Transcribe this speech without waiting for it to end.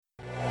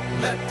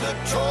Let the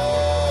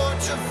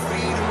torch of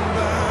freedom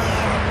burn.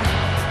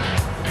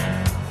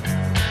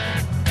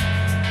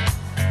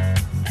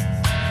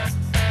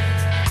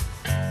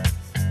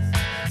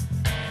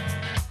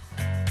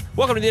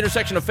 Welcome to the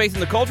intersection of faith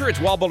and the culture. It's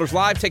Wallbuilders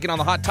Live, taking on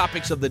the hot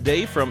topics of the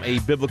day from a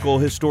biblical,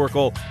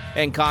 historical,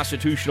 and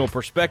constitutional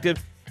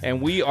perspective.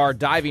 And we are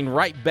diving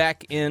right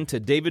back into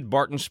David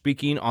Barton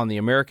speaking on the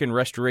American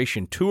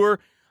Restoration Tour.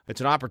 It's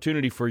an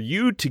opportunity for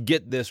you to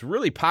get this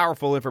really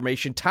powerful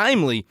information,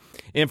 timely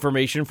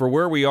information for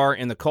where we are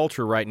in the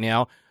culture right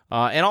now,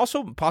 and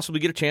also possibly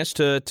get a chance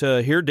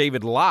to hear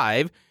David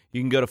live.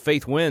 You can go to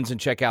Faith Wins and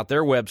check out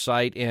their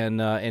website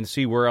and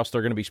see where else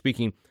they're going to be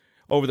speaking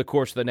over the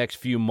course of the next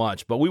few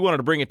months. But we wanted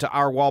to bring it to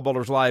our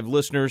Wallbuilders Live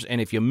listeners,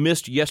 and if you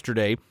missed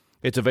yesterday,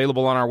 it's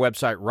available on our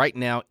website right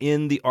now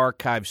in the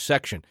archive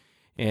section.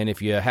 And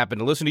if you happen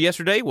to listen to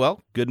yesterday,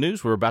 well, good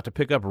news. We're about to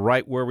pick up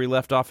right where we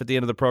left off at the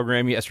end of the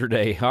program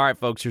yesterday. All right,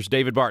 folks, here's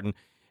David Barton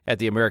at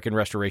the American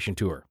Restoration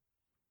Tour.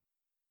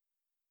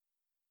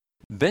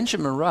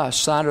 Benjamin Rush,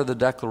 signer of the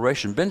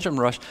Declaration. Benjamin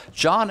Rush,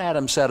 John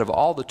Adams said of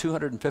all the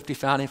 250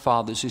 founding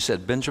fathers, he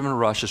said Benjamin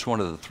Rush is one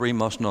of the three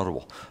most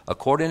notable.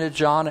 According to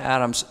John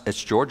Adams,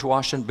 it's George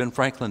Washington, Ben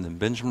Franklin, and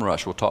Benjamin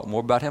Rush. We'll talk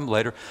more about him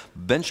later.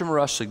 Benjamin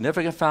Rush,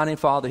 significant founding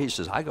father. He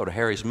says, I go to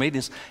Harry's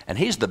meetings, and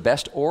he's the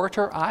best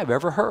orator I've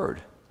ever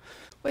heard.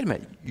 Wait a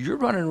minute, you're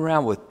running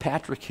around with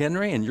Patrick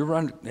Henry and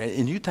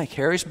you think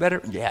Harry's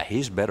better? Yeah,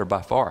 he's better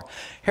by far.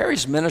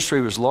 Harry's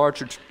ministry was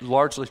largely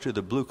to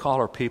the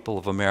blue-collar people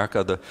of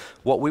America,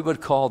 what we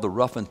would call the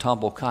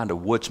rough-and-tumble kind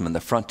of woodsmen,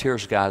 the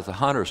frontiers guys, the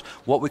hunters,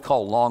 what we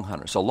call long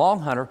hunters. A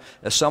long hunter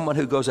is someone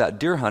who goes out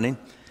deer hunting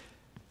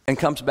and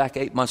comes back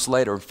 8 months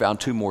later and found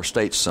 2 more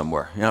states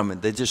somewhere. You know what I mean?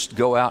 They just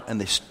go out and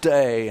they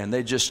stay and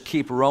they just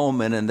keep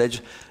roaming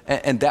and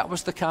and that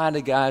was the kind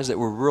of guys that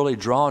were really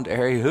drawn to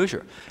Harry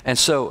Hoosier. And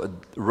so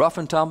rough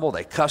and tumble,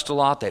 they cussed a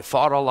lot, they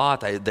fought a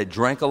lot, they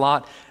drank a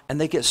lot, and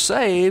they get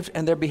saved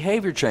and their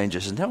behavior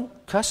changes and don't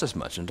cuss as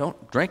much and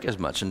don't drink as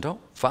much and don't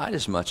fight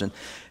as much. And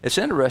it's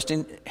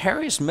interesting,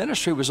 Harry's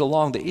ministry was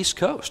along the East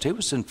Coast. He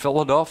was in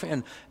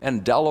Philadelphia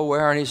and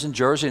Delaware and he's in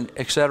Jersey,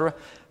 etc.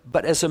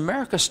 But as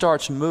America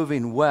starts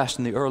moving west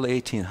in the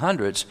early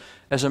 1800s,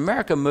 as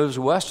America moves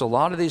west, a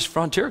lot of these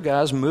frontier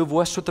guys move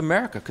west with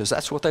America because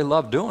that's what they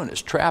love doing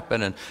is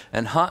trapping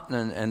and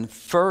hunting and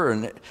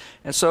fur.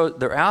 And so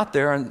they're out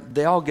there and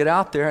they all get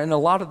out there. And a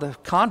lot of the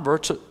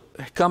converts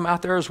come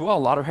out there as well, a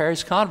lot of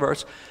Harry's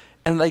converts.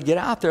 And they get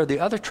out there, the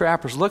other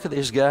trappers look at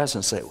these guys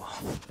and say, well,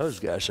 those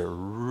guys are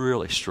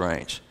really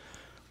strange.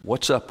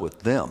 What's up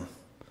with them?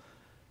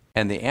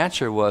 And the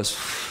answer was,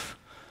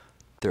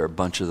 they're a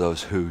bunch of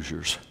those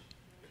Hoosiers.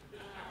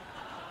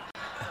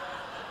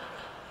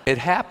 It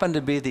happened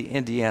to be the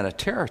Indiana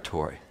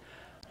Territory.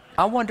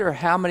 I wonder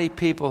how many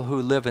people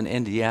who live in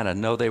Indiana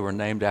know they were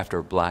named after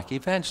a black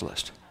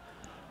evangelist.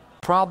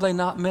 Probably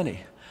not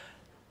many.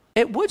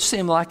 It would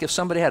seem like if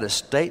somebody had a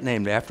state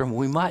named after him,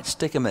 we might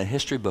stick him in a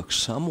history book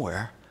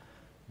somewhere.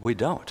 We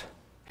don't.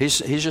 He's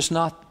just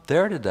not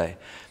there today.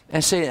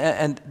 And see,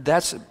 and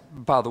that's,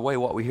 by the way,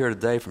 what we hear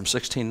today from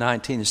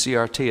 1619 and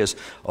CRT is,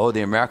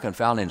 the American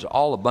founding is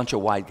all a bunch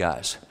of white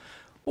guys.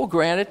 Well,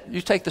 granted,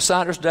 you take the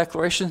Signers'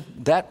 Declaration,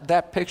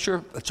 that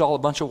picture, it's all a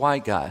bunch of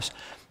white guys.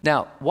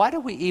 Now, why do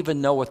we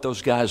even know what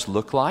those guys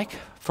look like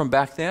from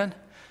back then?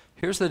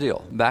 Here's the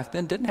deal. Back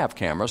then, didn't have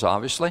cameras,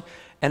 obviously,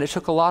 and it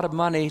took a lot of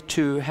money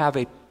to have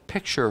a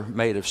picture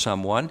made of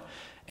someone.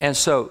 And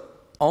so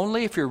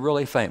only if you're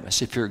really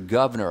famous, if you're a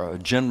governor or a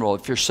general,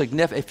 if you're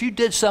significant, if you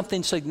did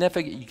something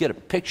significant, you get a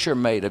picture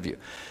made of you.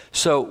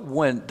 So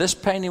when this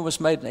painting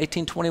was made in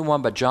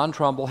 1821 by John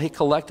Trumbull, he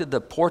collected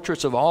the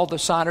portraits of all the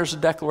signers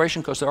of the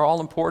Declaration because they're all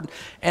important,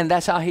 and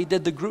that's how he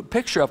did the group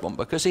picture of them,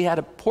 because he had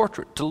a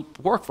portrait to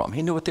work from.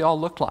 He knew what they all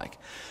looked like.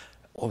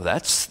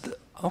 Well,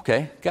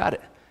 okay, got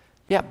it.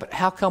 Yeah, but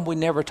how come we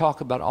never talk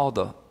about all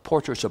the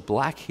portraits of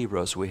black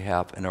heroes we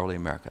have in early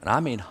America? And I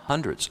mean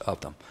hundreds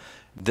of them.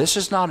 This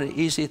is not an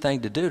easy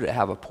thing to do, to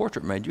have a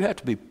portrait made. You have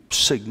to be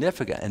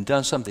significant and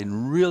done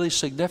something really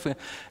significant.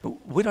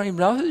 We don't even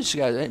know who these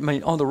guys. I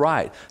mean, on the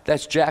right,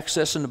 that's Jack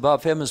Sisson.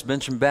 Above him is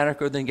Benjamin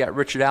Banneker. Then you got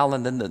Richard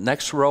Allen. Then the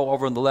next row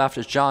over on the left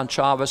is John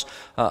Chavez.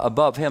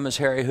 Above him is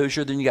Harry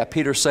Hoosier. Then you got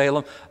Peter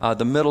Salem.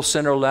 The middle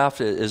center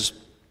left is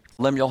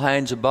Lemuel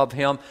Haynes. Above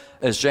him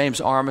is James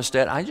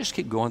Armistead. I just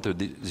keep going through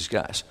these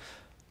guys.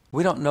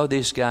 We don't know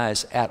these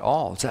guys at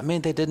all. Does that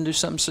mean they didn't do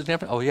something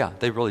significant? Oh, yeah,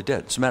 they really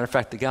did. As a matter of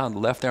fact, the guy on the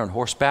left there on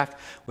horseback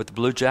with the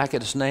blue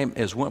jacket, his name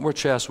is Wentworth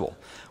Cheswell.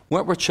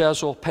 Wentworth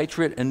Cheswell,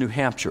 patriot in New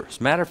Hampshire.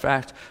 As a matter of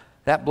fact,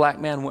 that black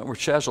man, Wentworth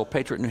Cheswell,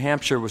 patriot in New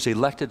Hampshire, was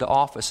elected to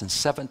office in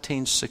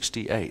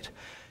 1768.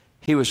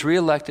 He was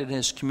reelected in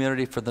his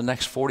community for the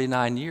next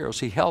 49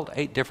 years. He held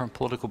 8 different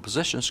political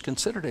positions,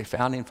 considered a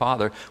founding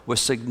father, was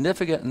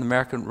significant in the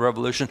American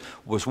Revolution,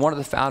 was one of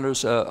the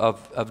founders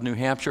of New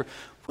Hampshire.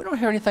 We don't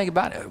hear anything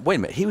about it. Wait a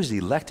minute, he was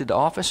elected to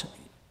office?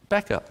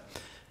 Back up.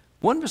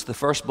 When was the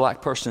first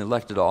black person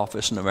elected to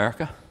office in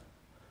America?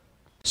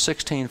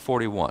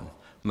 1641.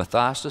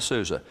 Matthias de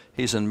Souza.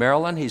 He's in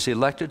Maryland. He's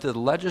elected to the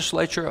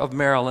legislature of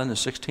Maryland in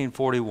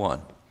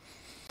 1641.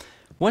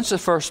 When's the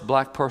first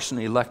black person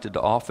elected to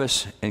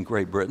office in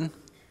Great Britain?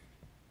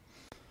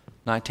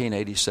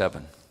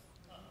 1987.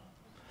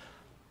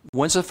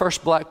 When's the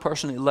first black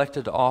person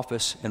elected to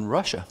office in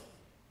Russia?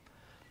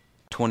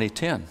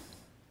 2010.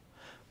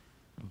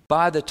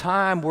 By the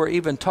time we're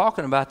even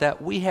talking about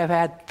that, we have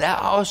had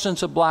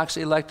thousands of blacks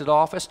elected to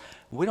office.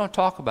 We don't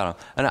talk about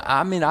them. And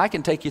I mean, I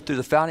can take you through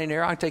the founding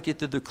era, I can take you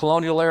through the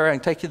colonial era, I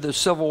can take you through the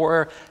Civil War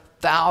era,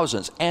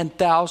 thousands and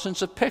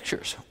thousands of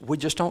pictures. We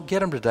just don't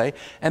get them today.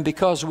 And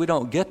because we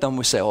don't get them,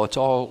 we say, oh, it's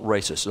all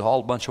racist, it's all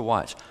a bunch of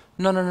whites.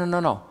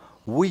 No.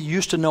 We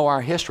used to know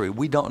our history.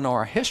 We don't know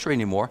our history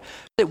anymore.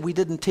 We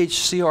didn't teach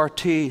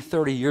CRT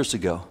 30 years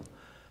ago.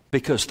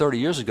 Because 30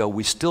 years ago,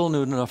 we still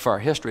knew enough of our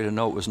history to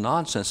know it was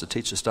nonsense to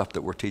teach the stuff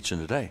that we're teaching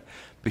today.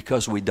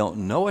 Because we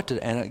don't know it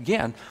today. And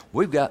again,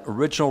 we've got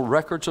original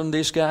records on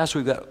these guys.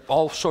 We've got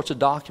all sorts of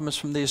documents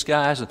from these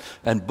guys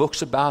and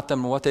books about them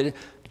and what they did.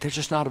 They're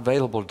just not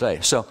available today.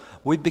 So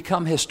we've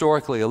become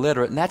historically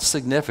illiterate, and that's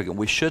significant.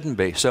 We shouldn't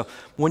be. So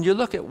when you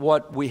look at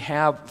what we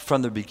have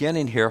from the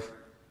beginning here,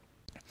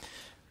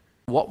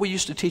 what we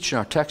used to teach in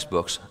our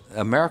textbooks,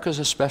 America's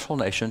a special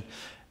nation.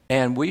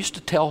 And we used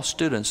to tell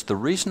students the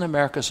reason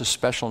America's a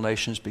special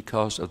nation is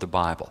because of the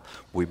Bible.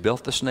 We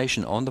built this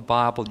nation on the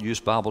Bible,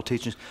 used Bible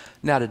teachings.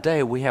 Now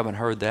today we haven't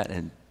heard that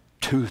in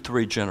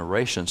 2-3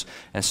 generations,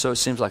 and so it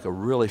seems like a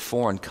really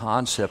foreign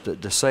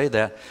concept to say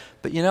that.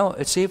 But you know,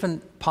 it's even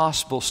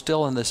possible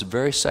still in this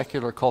very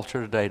secular culture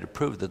today to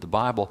prove that the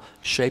Bible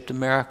shaped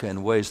America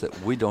in ways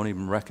that we don't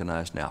even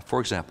recognize now. For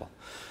example,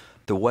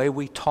 the way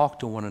we talk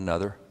to one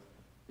another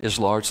is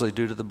largely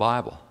due to the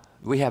Bible.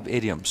 We have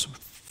idioms,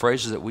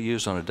 phrases that we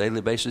use on a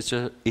daily basis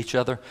to each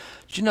other.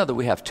 Did you know that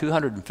we have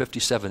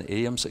 257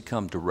 idioms that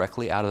come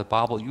directly out of the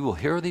Bible? You will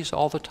hear these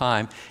all the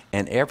time,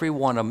 and every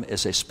one of them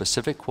is a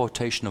specific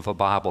quotation of a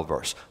Bible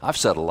verse. I've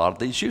said a lot of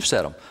these. You've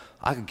said them.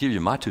 I can give you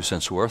my 2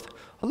 cents worth.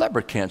 A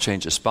leopard can't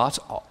change its spots.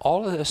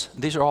 All of this,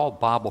 these are all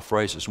Bible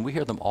phrases, and we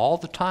hear them all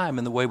the time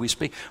in the way we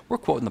speak. We're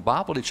quoting the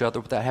Bible to each other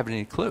without having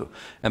any clue.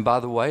 And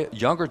by the way,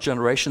 younger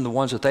generation, the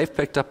ones that they've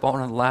picked up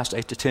on in the last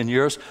 8 to 10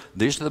 years,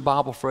 these are the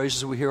Bible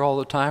phrases we hear all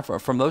the time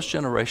from those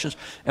generations.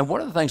 And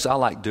one of the things I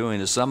like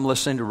doing is I'm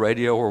listening to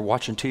radio or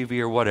watching TV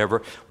or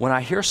whatever. When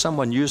I hear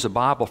someone use a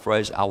Bible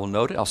phrase, I will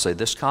note it. I'll say,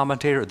 this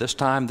commentator, this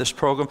time, this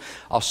program.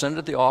 I'll send it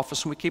to the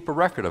office, and we keep a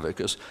record of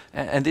it.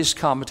 And these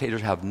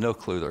commentators have no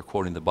clue they're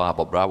quoting the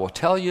Bible. But I will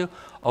tell you,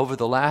 over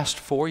the last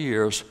 4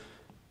 years,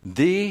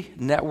 the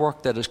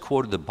network that has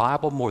quoted the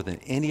Bible more than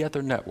any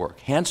other network,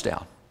 hands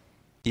down,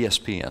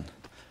 ESPN.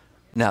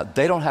 Now,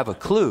 they don't have a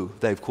clue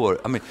they've quoted.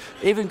 I mean,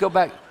 even go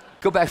back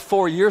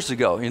 4 years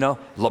ago, you know,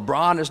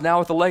 LeBron is now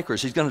with the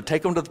Lakers. He's going to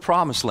take them to the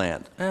promised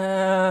land.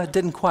 It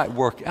didn't quite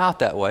work out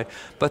that way,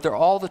 but they're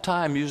all the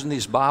time using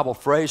these Bible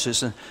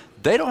phrases, and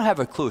they don't have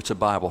a clue it's a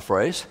Bible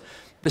phrase.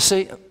 But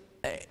see,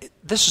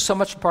 this is so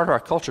much a part of our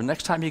culture.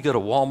 Next time you go to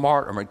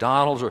Walmart or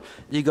McDonald's or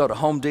you go to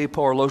Home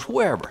Depot or Lowe's,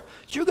 wherever,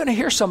 you're going to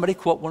hear somebody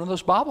quote one of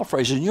those Bible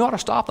phrases, and you ought to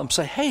stop them and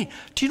say, hey,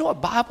 do you know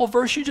what Bible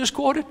verse you just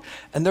quoted?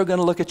 And they're going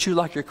to look at you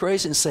like you're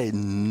crazy and say,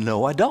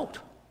 no, I don't.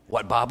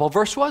 What Bible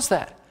verse was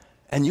that?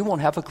 And you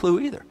won't have a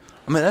clue either.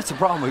 I mean, that's the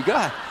problem we've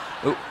got.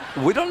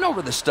 We don't know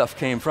where this stuff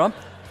came from.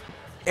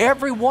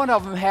 Every one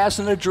of them has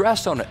an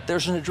address on it.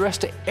 There's an address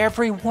to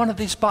every one of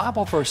these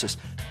Bible verses.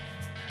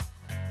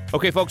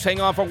 Okay, folks, hang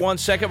on for 1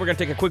 second. We're going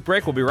to take a quick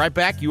break. We'll be right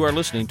back. You are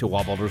listening to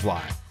Wallbuilders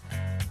Live.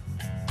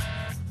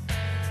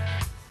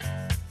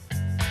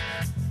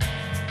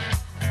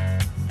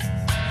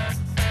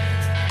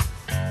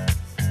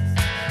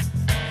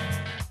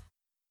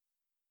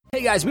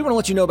 Hey guys, we want to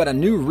let you know about a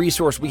new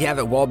resource we have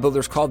at Wall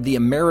Builders called The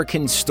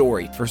American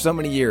Story. For so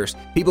many years,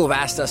 people have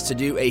asked us to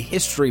do a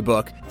history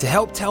book to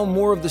help tell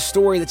more of the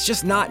story that's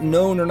just not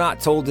known or not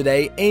told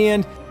today,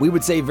 and we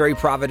would say very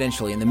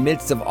providentially in the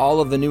midst of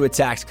all of the new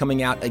attacks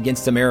coming out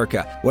against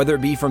America, whether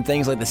it be from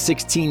things like the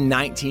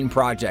 1619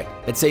 Project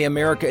that say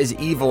America is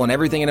evil and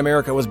everything in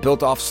America was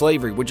built off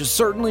slavery, which is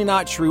certainly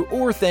not true,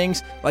 or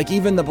things like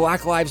even the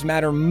Black Lives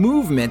Matter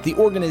movement, the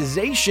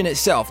organization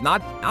itself,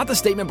 not the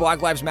statement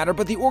Black Lives Matter,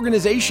 but the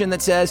organization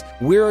that says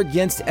we're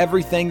against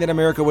everything that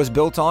America was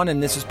built on,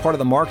 and this is part of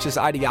the Marxist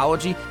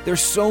ideology.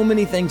 There's so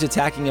many things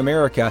attacking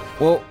America.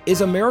 Well, is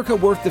America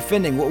worth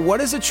defending? Well,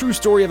 what is a true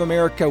story of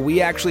America?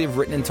 We actually have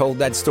written and told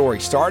that story,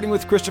 starting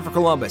with Christopher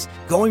Columbus,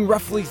 going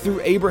roughly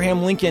through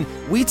Abraham Lincoln.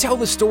 We tell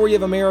the story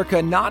of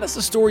America not as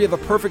the story of a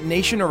perfect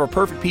nation or a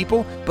perfect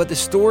people, but the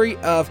story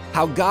of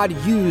how God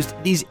used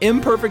these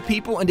imperfect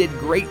people and did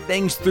great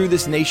things through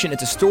this nation.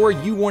 It's a story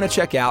you want to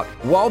check out.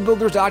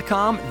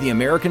 Wallbuilders.com, The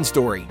American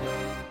Story.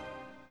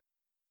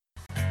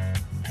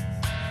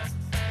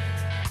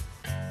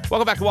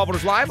 Welcome back to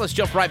Wallbuilders Live. Let's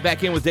jump right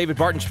back in with David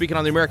Barton speaking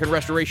on the American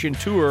Restoration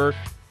Tour.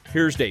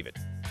 Here's David.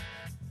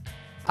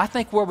 I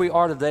think where we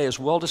are today is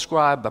well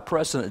described by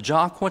President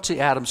John Quincy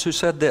Adams, who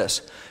said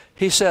this.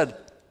 He said,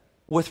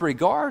 with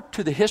regard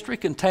to the history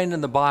contained in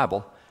the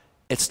Bible,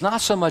 it's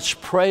not so much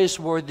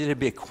praiseworthy to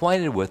be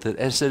acquainted with it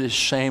as it is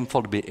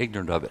shameful to be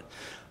ignorant of it.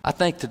 I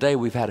think today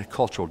we've had a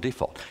cultural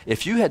default.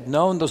 If you had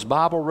known those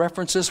Bible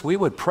references, we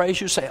would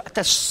praise you, say,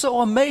 that's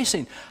so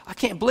amazing. I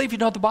can't believe you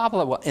know the Bible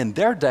that well. In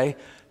their day,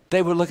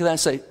 they would look at that and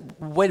say,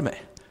 wait a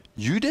minute,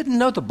 you didn't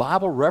know the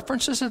Bible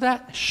references to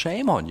that?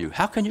 Shame on you.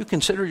 How can you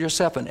consider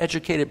yourself an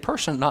educated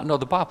person and not know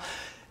the Bible?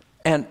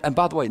 And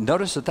by the way,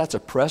 notice that that's a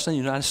president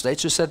of the United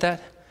States who said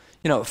that.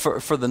 You know,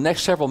 for the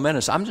next several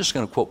minutes, I'm just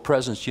going to quote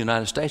presidents of the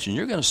United States, and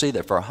you're going to see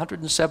that for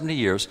 170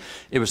 years,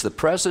 it was the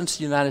presidents of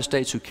the United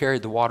States who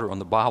carried the water on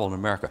the Bible in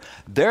America.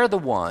 They're the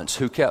ones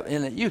who kept,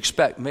 and you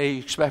expect me, you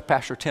expect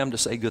Pastor Tim to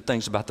say good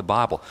things about the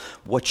Bible.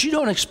 What you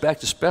don't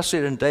expect, especially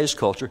in today's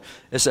culture,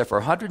 is that for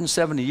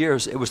 170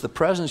 years, it was the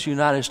presidents of the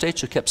United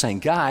States who kept saying,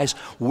 guys,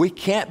 we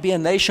can't be a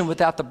nation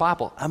without the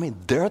Bible. I mean,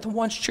 they're the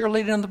ones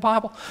cheerleading in the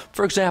Bible.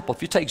 For example,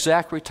 if you take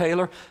Zachary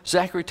Taylor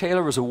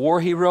was a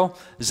war hero.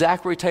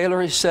 Zachary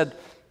Taylor, he said,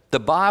 the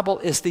Bible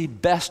is the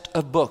best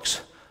of books.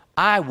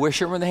 I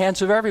wish it were in the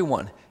hands of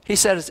everyone. He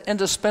said it's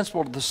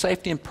indispensable to the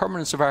safety and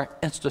permanence of our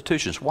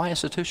institutions. Why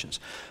institutions?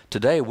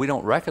 Today, we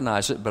don't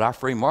recognize it, but our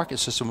free market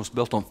system was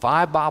built on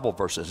 5 Bible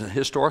verses. And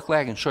historically,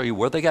 I can show you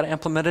where they got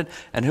implemented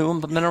and who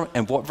implemented them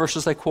and what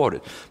verses they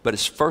quoted. But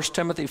it's 1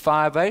 Timothy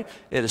 5:8,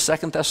 it is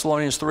 2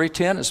 Thessalonians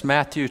 3:10, it's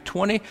Matthew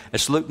 20,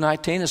 it's Luke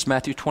 19, it's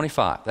Matthew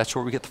 25. That's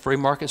where we get the free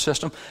market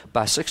system.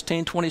 By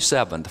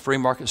 1627, the free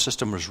market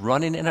system was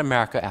running in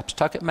America,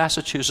 Aptucket,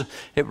 Massachusetts.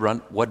 It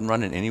wasn't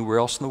running anywhere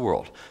else in the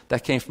world.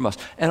 That came from us.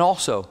 And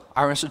also,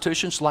 our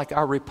institutions, like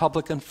our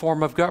Republican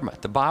form of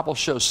government. The Bible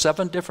shows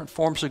 7 different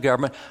forms of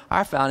government.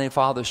 Our founding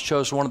fathers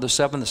chose one of the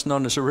 7 that's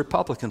known as a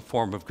Republican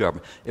form of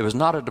government. It was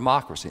not a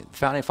democracy. The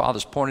founding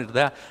fathers pointed to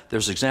that.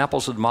 There's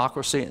examples of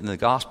democracy in the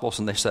Gospels,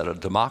 and they said a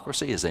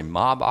democracy is a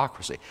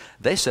mobocracy.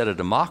 They said a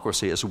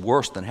democracy is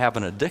worse than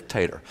having a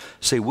dictator.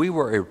 See, we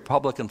were a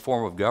Republican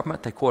form of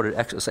government. They quoted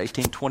Exodus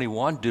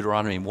 18:21,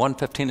 Deuteronomy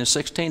 1:15 and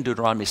 16,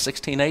 Deuteronomy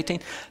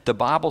 16:18. The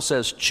Bible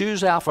says,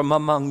 choose out from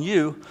among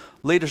you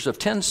leaders of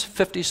tens,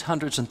 50s,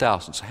 hundreds, and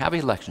thousands. Have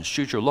elections.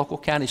 Choose your local,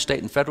 county,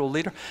 state, and federal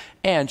leader,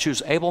 and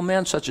choose able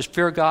men such as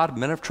fear God,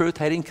 men of truth,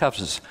 hating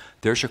covetousness.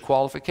 There's your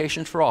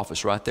qualifications for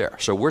office right there.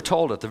 So we're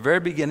told at the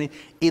very beginning,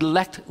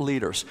 elect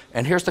leaders.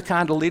 And here's the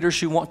kind of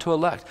leaders you want to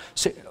elect.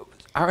 See,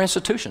 our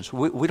institutions,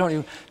 we don't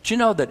even, do you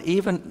know that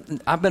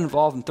even, I've been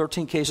involved in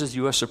 13 cases,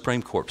 U.S.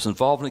 Supreme Court. Was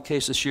involved in a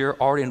case this year,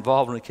 already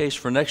involved in a case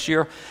for next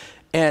year.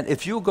 And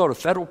if you go to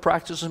Federal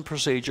Practice and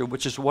Procedure,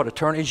 which is what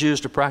attorneys use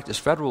to practice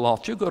federal law,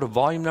 if you go to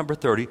volume number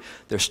 30,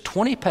 there's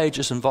 20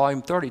 pages in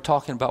volume 30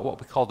 talking about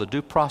what we call the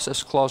Due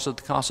Process Clause of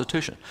the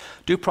Constitution.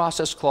 Due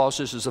Process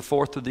Clauses is the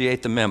 4th through the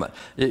 8th Amendment.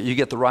 You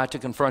get the right to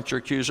confront your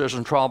accusers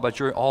and trial by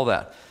jury, all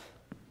that.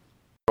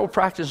 Federal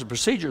Practice and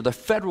Procedure, the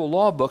federal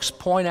law books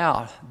point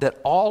out that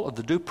all of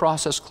the due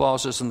process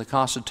clauses in the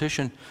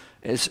Constitution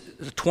is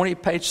a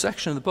 20-page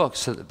section of the book,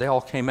 so that they all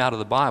came out of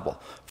the Bible.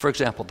 For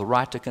example, the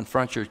right to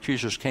confront your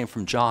accusers came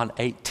from John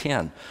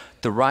 8:10.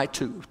 The right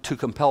to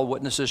compel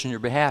witnesses on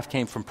your behalf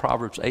came from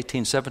Proverbs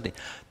 18:17.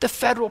 The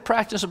Federal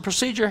Practice and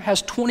Procedure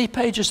has 20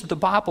 pages of the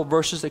Bible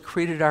verses that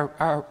created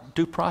our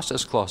due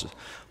process clauses.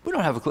 We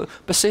don't have a clue.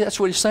 But see, that's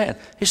what he's saying.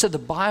 He said the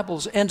Bible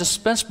is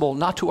indispensable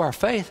not to our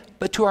faith,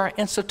 but to our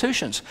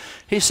institutions.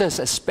 He says,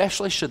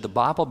 especially should the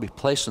Bible be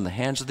placed in the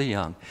hands of the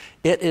young.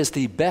 It is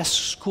the best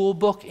school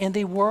book in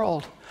the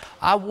world.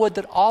 I would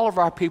that all of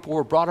our people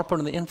were brought up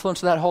under the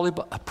influence of that holy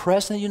book. A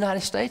president of the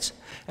United States,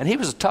 and he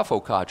was a tough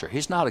old codger.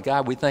 He's not a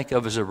guy we think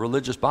of as a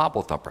religious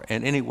Bible thumper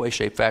in any way,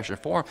 shape, fashion, or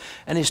form.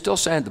 And he's still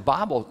saying the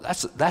Bible,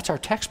 that's our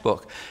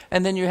textbook.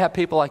 And then you have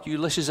people like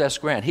Ulysses S.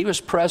 Grant. He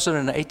was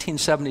president in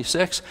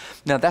 1876.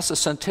 Now, that's the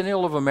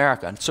centennial of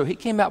America. And so he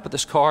came out with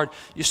this card.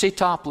 You see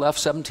top left,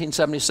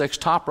 1776,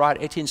 top right,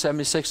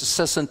 1876. It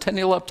says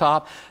centennial up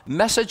top.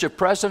 Message of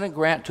President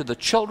Grant to the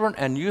children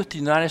and youth of the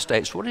United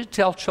States. What did he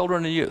tell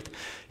children and youth?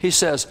 He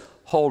says,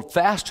 hold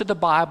fast to the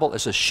Bible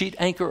as a sheet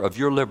anchor of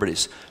your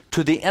liberties.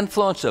 To the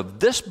influence of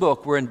this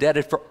book, we're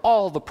indebted for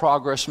all the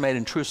progress made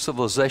in true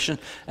civilization,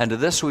 and to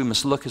this we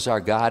must look as our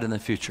guide in the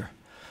future.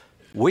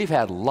 We've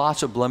had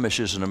lots of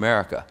blemishes in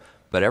America,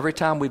 but every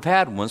time we've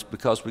had one, it's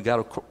because we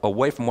got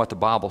away from what the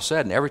Bible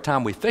said, and every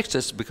time we fixed it,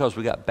 it's because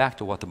we got back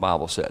to what the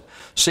Bible said.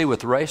 See,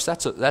 with race,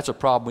 that's a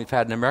problem we've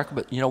had in America,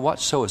 but you know what?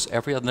 So is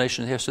every other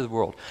nation in the history of the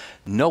world.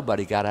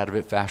 Nobody got out of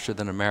it faster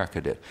than America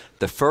did.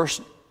 The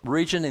first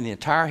region in the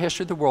entire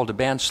history of the world to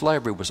ban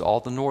slavery was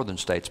all the northern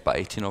states by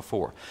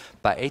 1804.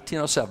 By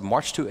 1807,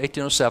 March 2,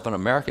 1807,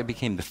 America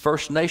became the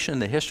first nation in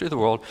the history of the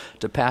world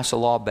to pass a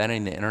law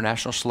banning the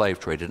international slave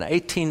trade. In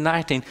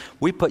 1819,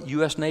 we put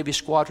U.S. Navy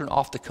squadron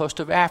off the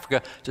coast of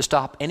Africa to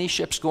stop any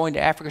ships going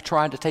to Africa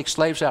trying to take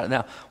slaves out.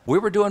 Now, we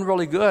were doing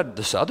really good.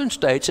 The southern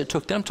states, it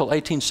took them till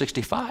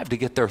 1865 to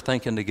get their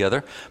thinking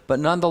together. But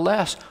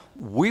nonetheless,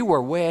 we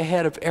were way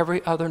ahead of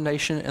every other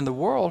nation in the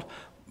world.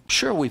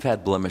 Sure, we've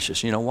had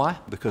blemishes. You know why?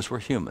 Because we're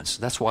humans.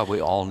 That's why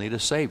we all need a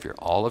Savior.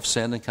 All have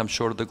sinned and come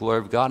short of the glory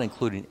of God,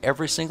 including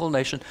every single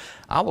nation.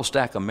 I will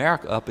stack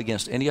America up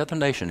against any other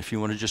nation. If you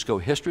want to just go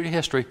history to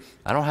history,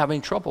 I don't have any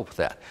trouble with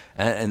that.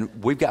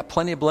 And we've got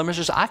plenty of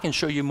blemishes. I can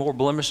show you more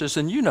blemishes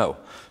than you know.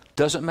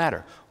 Doesn't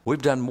matter.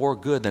 We've done more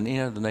good than any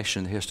other nation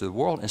in the history of the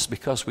world, and it's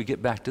because we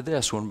get back to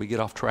this when we get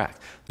off track.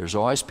 There's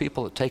always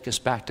people that take us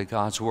back to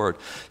God's Word.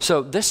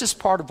 So this is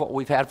part of what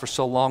we've had for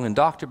so long, and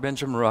Dr.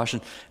 Benjamin Rush,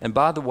 and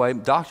by the way,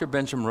 Dr.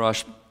 Benjamin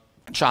Rush,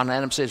 John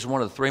Adams says is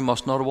one of the three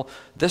most notable.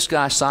 This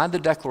guy signed the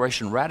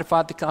Declaration,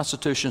 ratified the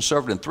Constitution,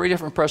 served in 3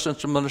 different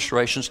presidential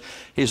administrations.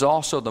 He's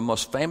also the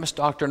most famous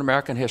doctor in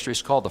American history.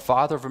 He's called the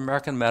father of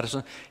American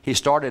medicine. He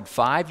started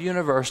 5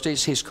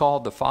 universities. He's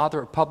called the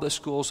father of public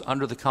schools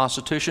under the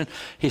Constitution.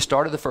 He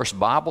started the first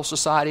Bible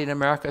Society in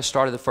America,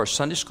 started the first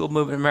Sunday school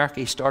movement in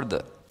America. He started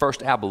the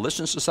first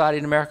abolition society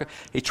in America.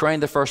 He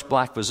trained the first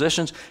black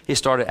physicians. He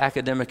started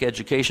academic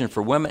education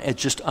for women.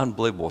 It's just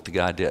unbelievable what the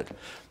guy did.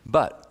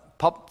 But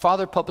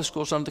father of public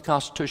schools under the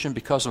Constitution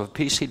because of a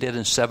piece he did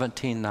in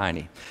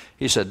 1790.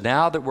 He said,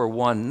 now that we're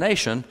one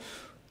nation,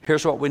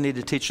 here's what we need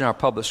to teach in our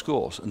public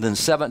schools. And then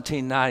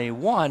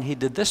 1791, he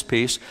did this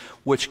piece,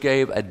 which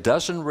gave a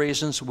dozen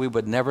reasons we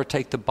would never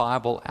take the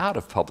Bible out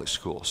of public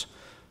schools.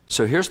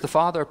 So here's the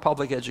father of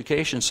public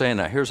education saying,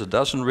 now here's a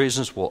dozen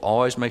reasons we'll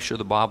always make sure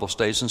the Bible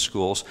stays in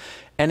schools.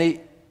 And he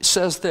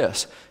says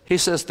this. He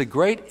says, the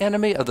great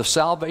enemy of the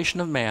salvation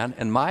of man,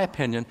 in my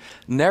opinion,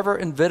 never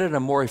invented a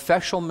more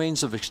effectual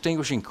means of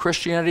extinguishing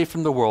Christianity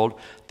from the world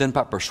than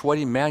by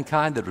persuading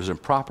mankind that it was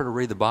improper to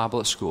read the Bible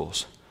at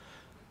schools.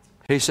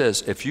 He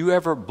says, if you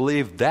ever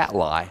believe that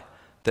lie,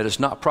 that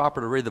it's not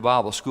proper to read the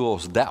Bible at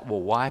schools, that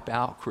will wipe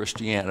out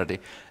Christianity.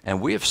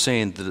 And we have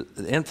seen the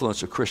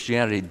influence of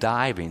Christianity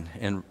diving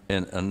in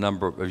a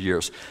number of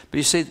years. But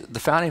you see, the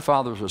Founding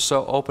Fathers were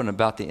so open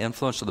about the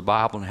influence of the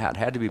Bible and how it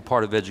had to be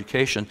part of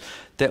education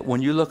that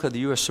when you look at the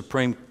U.S.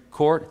 Supreme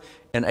Court,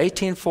 in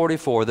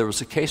 1844, there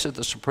was a case at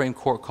the Supreme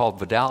Court called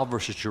Vidal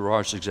versus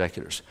Girard's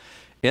Executors.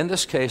 In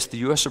this case, the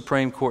U.S.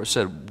 Supreme Court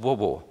said,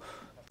 whoa,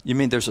 you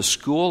mean there's a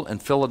school in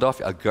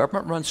Philadelphia, a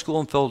government-run school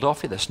in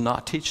Philadelphia that's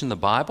not teaching the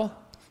Bible?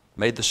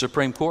 Made the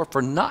Supreme Court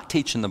for not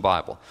teaching the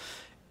Bible.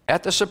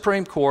 At the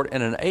Supreme Court,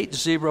 in an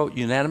 8-0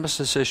 unanimous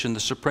decision, the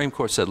Supreme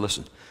Court said,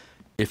 listen,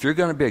 if you're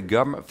going to be a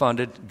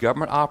government-funded,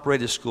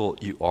 government-operated school,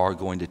 you are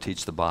going to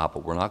teach the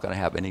Bible. We're not going to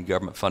have any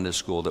government-funded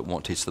school that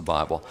won't teach the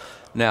Bible.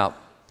 Now,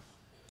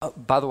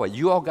 by the way,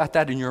 you all got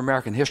that in your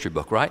American history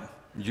book, right?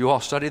 You all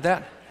studied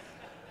that?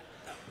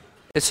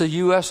 It's a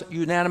U.S.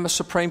 unanimous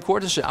Supreme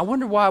Court decision. I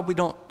wonder why we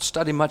don't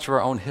study much of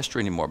our own history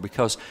anymore,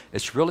 because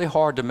it's really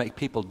hard to make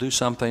people do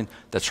something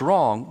that's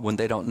wrong when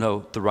they don't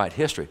know the right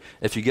history.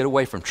 If you get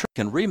away from truth,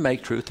 you can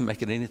remake truth and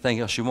make it anything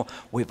else you want.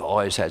 We've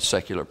always had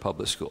secular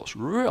public schools.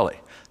 Really?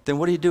 Then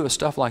what do you do with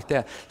stuff like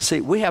that? See,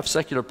 we have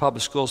secular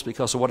public schools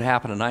because of what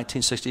happened in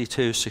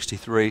 1962,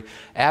 63,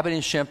 Abbott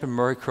and Shemp and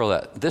Murray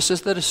Curlett. This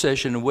is the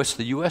decision in which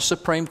the U.S.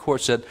 Supreme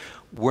Court said,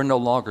 we're no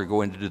longer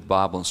going to do the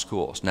Bible in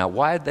schools. Now,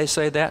 why did they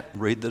say that?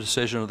 Read the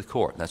decision of the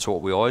court. That's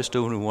what we always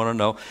do when we want to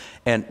know.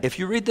 And if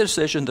you read the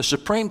decision, the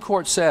Supreme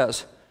Court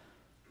says,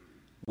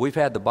 we've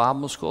had the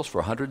Bible in schools for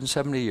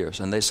 170 years.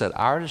 And they said,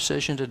 our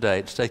decision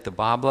today to take the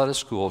Bible out of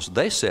schools,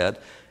 they said,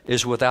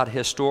 is without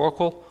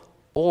historical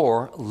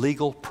or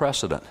legal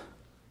precedent.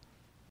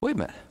 Wait a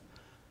minute.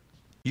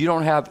 You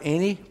don't have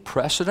any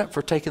precedent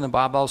for taking the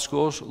Bible out of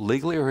schools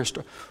legally or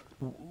historically?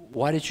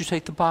 Why did you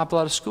take the Bible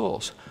out of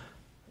schools?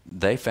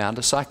 They found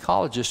a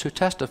psychologist who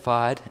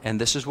testified,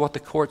 and this is what the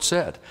court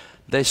said.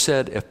 They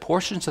said if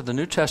portions of the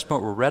New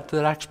Testament were read to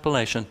that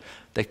explanation,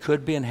 they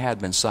could be and had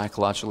been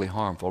psychologically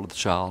harmful to the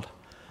child.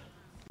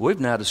 We've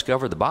now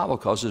discovered the Bible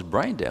causes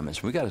brain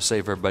damage. We've got to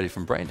save everybody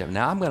from brain damage.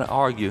 Now, I'm going to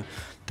argue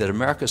that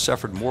America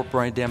suffered more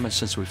brain damage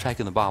since we've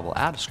taken the Bible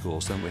out of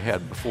schools than we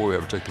had before we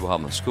ever took the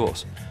Bible in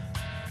schools.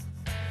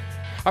 All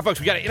right, folks,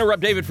 we got to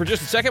interrupt David for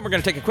just a second. We're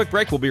going to take a quick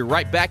break. We'll be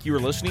right back. You are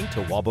listening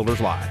to Wall Builders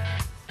Live.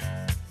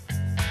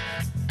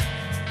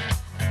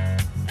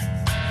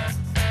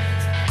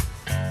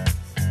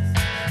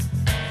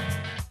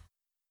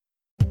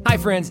 Hi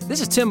friends,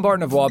 this is Tim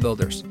Barton of Wall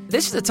Builders.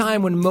 This is a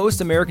time when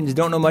most Americans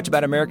don't know much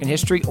about American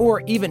history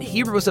or even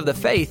heroes of the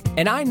faith,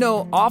 and I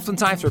know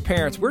oftentimes for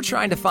parents, we're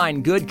trying to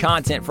find good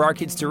content for our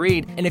kids to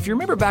read, and if you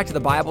remember back to the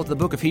Bible, to the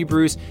book of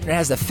Hebrews, it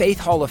has the Faith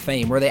Hall of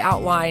Fame, where they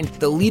outline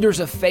the leaders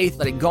of faith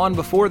that had gone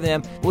before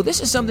them. Well,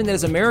 this is something that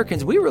as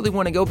Americans, we really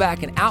want to go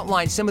back and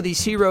outline some of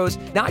these heroes,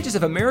 not just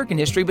of American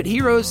history, but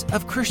heroes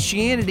of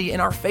Christianity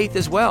and our faith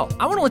as well.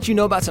 I want to let you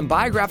know about some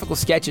biographical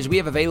sketches we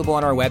have available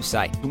on our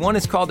website. One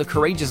is called the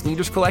Courageous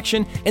Leaders Collection.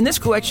 And this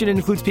collection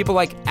includes people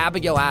like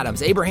Abigail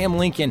Adams, Abraham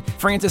Lincoln,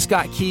 Francis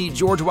Scott Key,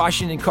 George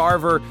Washington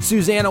Carver,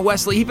 Susanna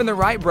Wesley, even the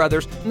Wright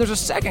brothers. And there's a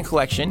second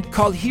collection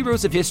called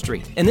Heroes of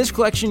History. In this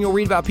collection, you'll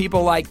read about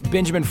people like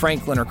Benjamin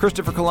Franklin or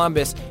Christopher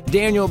Columbus,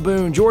 Daniel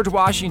Boone, George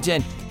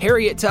Washington,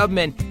 Harriet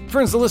Tubman.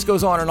 Friends, the list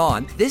goes on and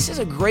on. This is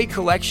a great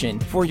collection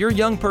for your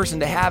young person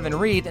to have and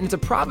read, and it's a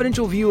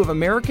providential view of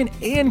American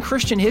and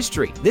Christian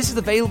history. This is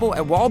available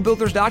at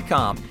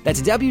wallbuilders.com.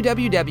 That's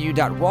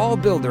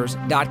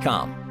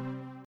www.wallbuilders.com.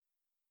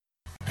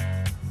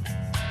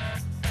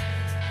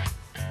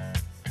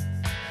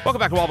 Welcome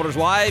back to Wall Builders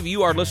Live.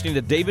 You are listening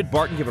to David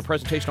Barton give a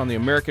presentation on the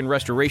American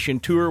Restoration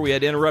Tour. We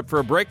had to interrupt for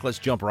a break. Let's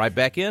jump right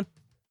back in.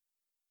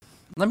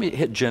 Let me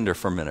hit gender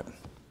for a minute.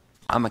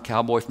 I'm a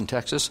cowboy from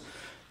Texas.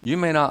 You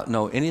may not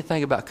know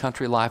anything about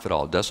country life at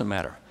all. It doesn't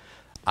matter.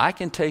 I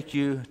can take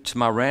you to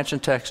my ranch in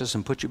Texas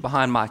and put you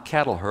behind my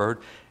cattle herd,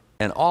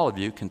 and all of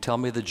you can tell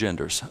me the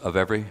genders of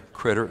every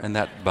critter in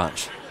that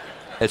bunch.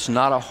 It's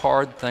not a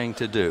hard thing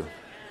to do.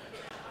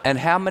 And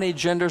how many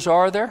genders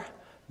are there?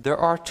 There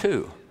are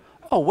 2.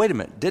 Oh, wait a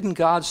minute. Didn't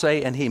God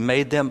say, and he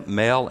made them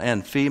male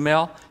and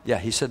female? Yeah,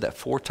 he said that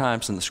 4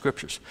 times in the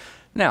scriptures.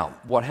 Now,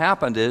 what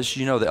happened is,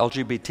 the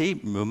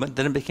LGBT movement,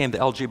 then it became the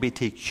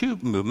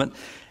LGBTQ movement,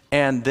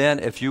 and then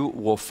if you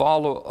will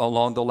follow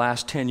along the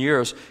last 10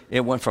 years, it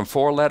went from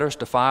 4 letters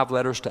to 5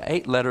 letters to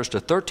 8 letters to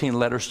 13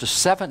 letters to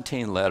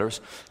 17 letters.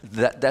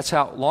 That's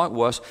how long it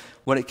was.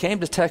 When it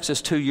came to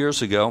Texas 2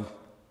 years ago,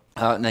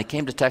 and they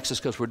came to Texas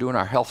because we're doing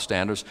our health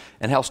standards,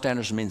 and health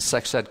standards means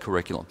sex ed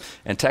curriculum.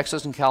 And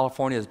Texas and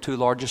California are the 2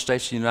 largest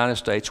states in the United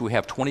States. We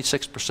have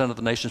 26% of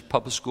the nation's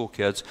public school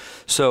kids.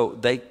 So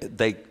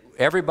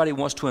everybody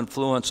wants to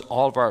influence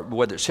all of our,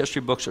 whether it's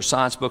history books or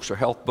science books or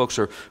health books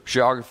or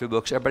geography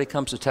books, everybody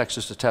comes to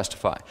Texas to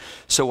testify.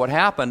 So what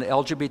happened, the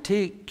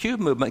LGBTQ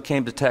movement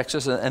came to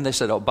Texas, and they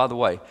said, oh, by the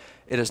way,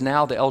 it is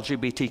now the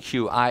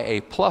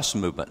LGBTQIA plus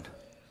movement.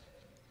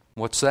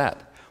 What's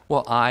that?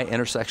 Well,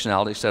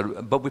 intersectionality,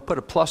 said, but we put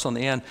a plus on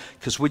the end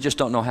because we just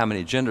don't know how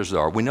many genders there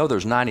are. We know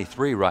there's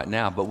 93 right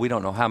now, but we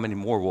don't know how many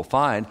more we'll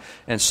find,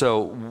 and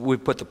so we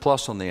put the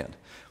plus on the end.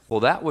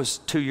 Well, that was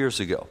 2 years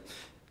ago.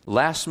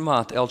 Last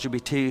month,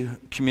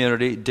 LGBT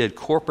community did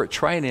corporate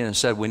training and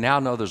said, we now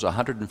know there's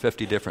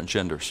 150 different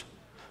genders.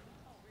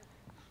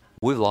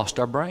 We've lost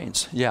our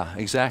brains. Yeah,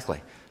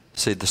 exactly.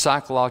 See, the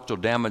psychological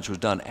damage was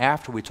done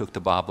after we took the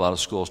Bible out of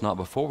schools, not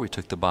before we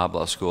took the Bible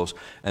out of schools.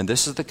 And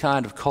this is the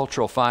kind of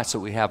cultural fights that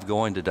we have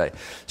going today.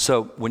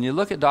 So when you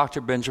look at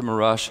Dr. Benjamin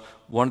Rush,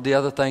 one of the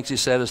other things he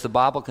said is the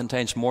Bible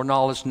contains more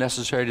knowledge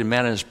necessary to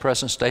man in his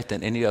present state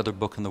than any other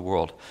book in the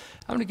world.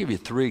 I'm going to give you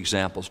 3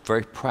 examples,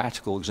 very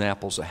practical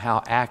examples of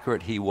how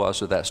accurate he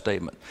was with that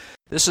statement.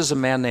 This is a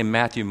man named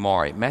Matthew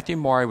Maury. Matthew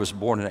Maury was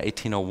born in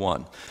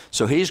 1801.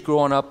 So he's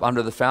growing up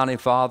under the Founding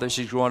Fathers.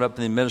 He's growing up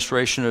in the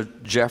administration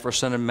of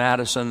Jefferson and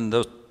Madison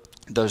and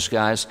those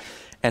guys.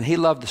 And he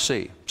loved the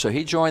sea. So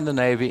he joined the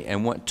Navy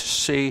and went to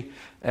sea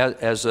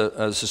as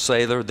a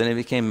sailor. Then he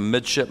became a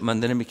midshipman.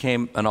 Then he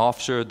became an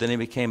officer. Then he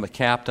became a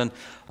captain.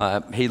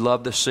 He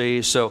loved the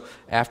sea. So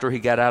after he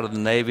got out of the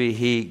Navy,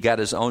 he got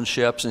his own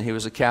ships, and he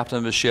was a captain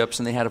of his ships,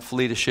 and he had a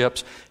fleet of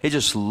ships. He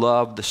just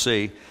loved the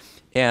sea.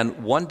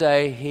 And one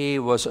day he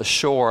was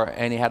ashore,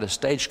 and he had a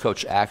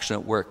stagecoach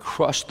accident where it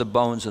crushed the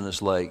bones in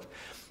his leg.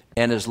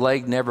 And his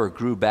leg never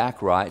grew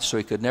back right, so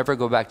he could never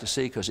go back to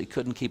sea because he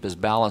couldn't keep his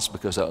balance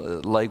because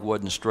the leg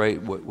wasn't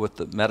straight with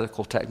the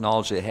medical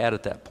technology they had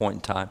at that point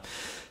in time.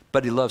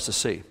 But he loves the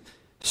sea.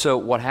 So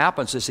what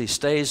happens is he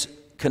stays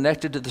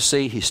connected to the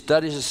sea. He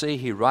studies the sea.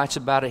 He writes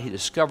about it. He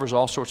discovers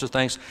all sorts of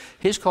things.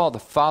 He's called the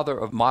father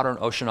of modern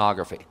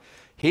oceanography.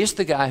 He's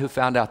the guy who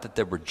found out that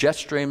there were jet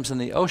streams in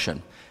the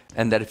ocean,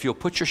 and that if you'll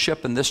put your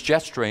ship in this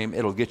jet stream,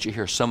 it'll get you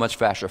here so much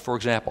faster. For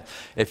example,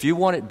 if you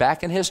wanted,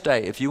 back in his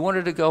day, if you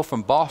wanted to go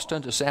from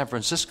Boston to San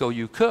Francisco,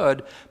 you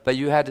could, but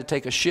you had to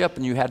take a ship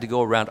and you had to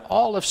go around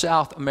all of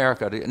South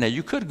America. Now,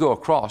 you could go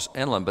across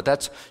inland,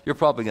 but you're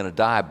probably going to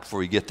die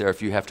before you get there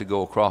if you have to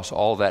go across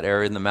all that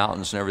area in the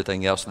mountains and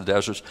everything else, the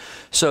deserts.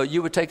 So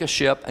you would take a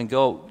ship and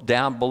go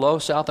down below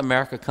South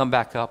America, come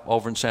back up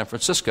over in San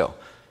Francisco.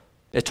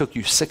 It took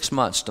you 6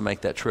 months to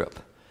make that trip.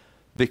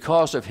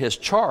 Because of his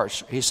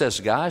charts, he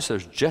says, guys,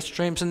 there's jet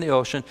streams in the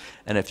ocean,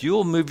 and if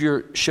you'll move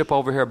your ship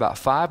over here about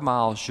 5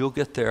 miles, you'll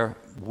get there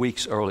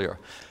weeks earlier.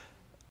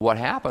 What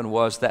happened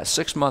was that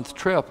 6-month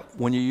trip,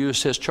 when you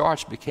use his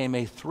charts, became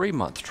a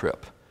 3-month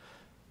trip.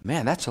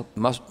 Man,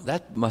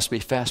 that must be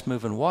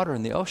fast-moving water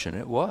in the ocean.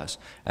 It was.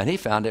 And he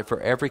found it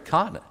for every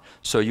continent.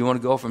 So you want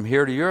to go from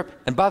here to Europe?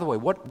 And by the way,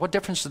 what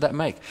difference does that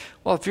make?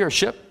 Well, if you're a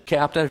ship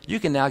captain,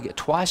 you can now get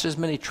twice as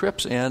many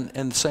trips in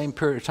the same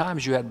period of time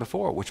as you had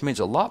before, which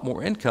means a lot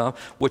more income,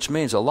 which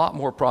means a lot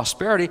more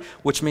prosperity,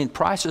 which means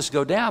prices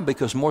go down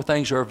because more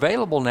things are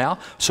available now.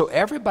 So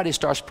everybody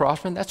starts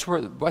prospering. That's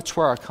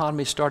where our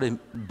economy started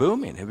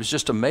booming. It was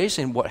just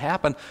amazing what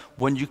happened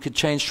when you could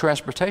change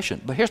transportation.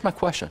 But here's my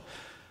question.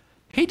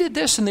 He did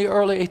this in the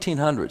early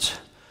 1800s.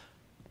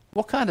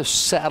 What kind of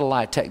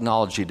satellite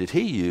technology did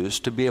he use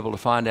to be able to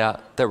find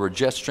out there were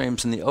jet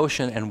streams in the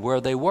ocean and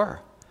where they were?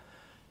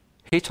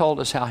 He told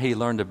us how he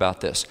learned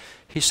about this.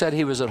 He said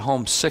he was at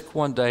home sick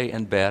one day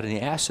in bed, and he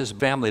asked his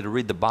family to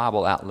read the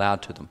Bible out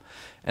loud to them.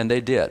 And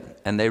they did.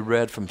 And they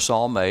read from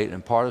Psalm 8,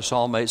 and part of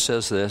Psalm 8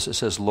 says this. It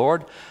says,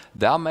 Lord,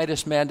 thou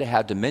madest man to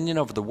have dominion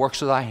over the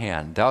works of thy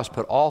hand. Thou hast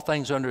put all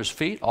things under his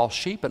feet, all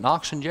sheep and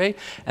oxen, yea,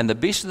 and the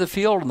beasts of the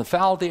field, and the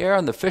fowl of the air,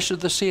 and the fish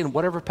of the sea, and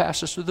whatever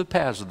passes through the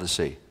paths of the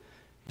sea.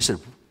 He said,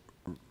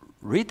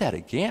 read that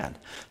again.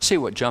 See,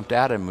 what jumped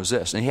out at him was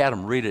this. And he had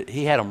him read it.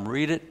 He had him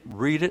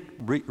reread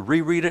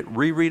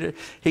it.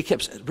 He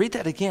kept saying, read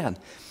that again.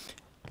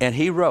 And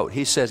he wrote,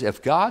 he says,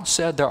 if God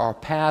said there are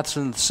paths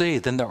in the sea,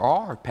 then there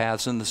are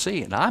paths in the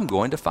sea, and I'm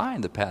going to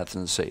find the paths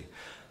in the sea.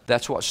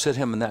 That's what set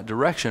him in that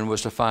direction,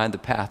 was to find the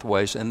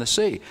pathways in the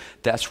sea.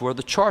 That's where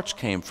the charts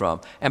came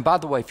from. And by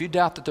the way, if you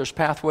doubt that there's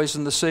pathways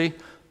in the sea,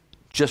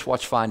 just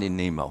watch Finding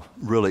Nemo.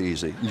 Really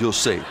easy. You'll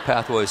see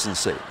pathways in the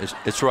sea.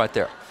 It's right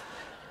there.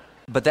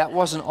 But that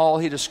wasn't all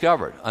he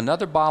discovered.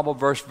 Another Bible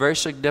verse very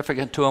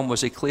significant to him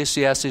was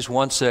Ecclesiastes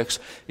 1:6.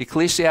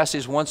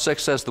 Ecclesiastes 1:6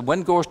 says, the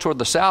wind goes toward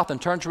the south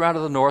and turns around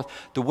to the north.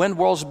 The wind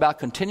whirls about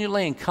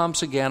continually and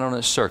comes again on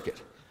its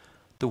circuit.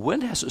 The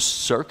wind has a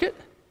circuit?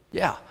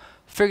 Yeah.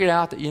 Figured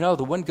out that,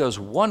 the wind goes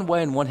one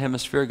way in one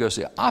hemisphere, goes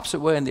the opposite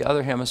way in the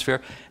other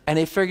hemisphere, and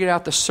he figured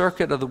out the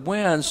circuit of the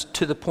winds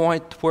to the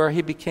point where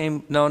he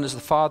became known as the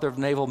father of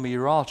naval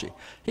meteorology.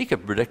 He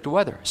could predict the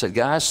weather. He said,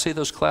 guys, see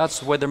those clouds,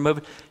 the way they're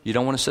moving? You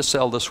don't want to sit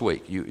still this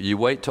week. You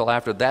wait till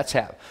after that's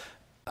happened.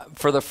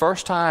 For the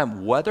first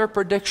time,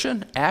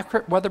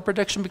 accurate weather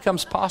prediction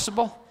becomes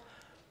possible.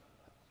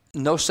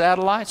 No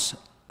satellites.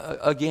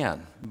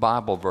 Again,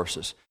 Bible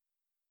verses.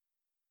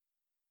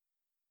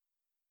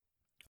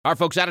 All right,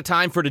 folks, out of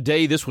time for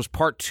today. This was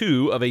part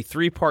 2 of a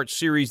 3-part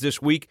series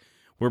this week.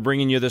 We're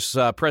bringing you this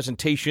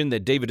presentation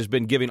that David has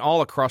been giving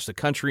all across the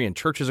country and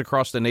churches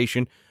across the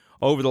nation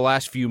over the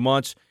last few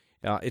months.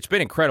 It's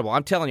been incredible.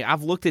 I'm telling you,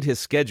 I've looked at his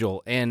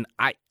schedule, and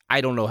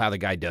I don't know how the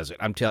guy does it.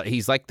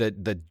 He's like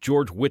the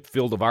George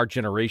Whitfield of our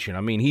generation.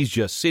 I mean, he's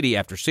just city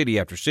after city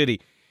after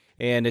city,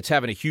 and it's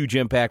having a huge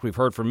impact. We've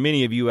heard from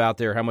many of you out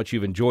there how much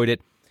you've enjoyed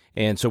it.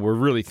 And so we're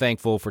really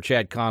thankful for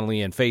Chad Connolly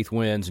and Faith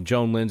Wins and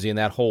Joan Lindsay and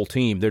that whole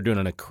team. They're doing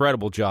an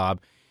incredible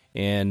job,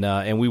 and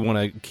we want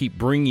to keep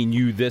bringing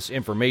you this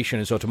information.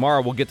 And so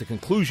tomorrow we'll get the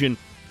conclusion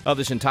of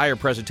this entire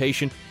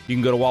presentation. You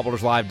can go to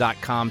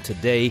wallbuilderslive.com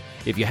today.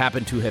 If you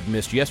happen to have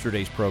missed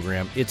yesterday's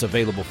program, it's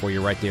available for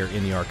you right there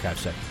in the archive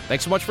section.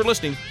 Thanks so much for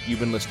listening. You've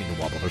been listening to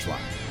Wall Builders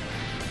Live.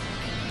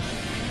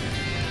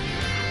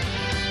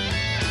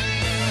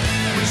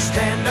 We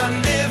stand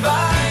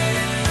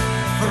undivided,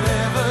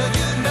 forever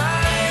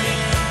united,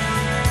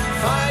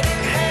 fighting.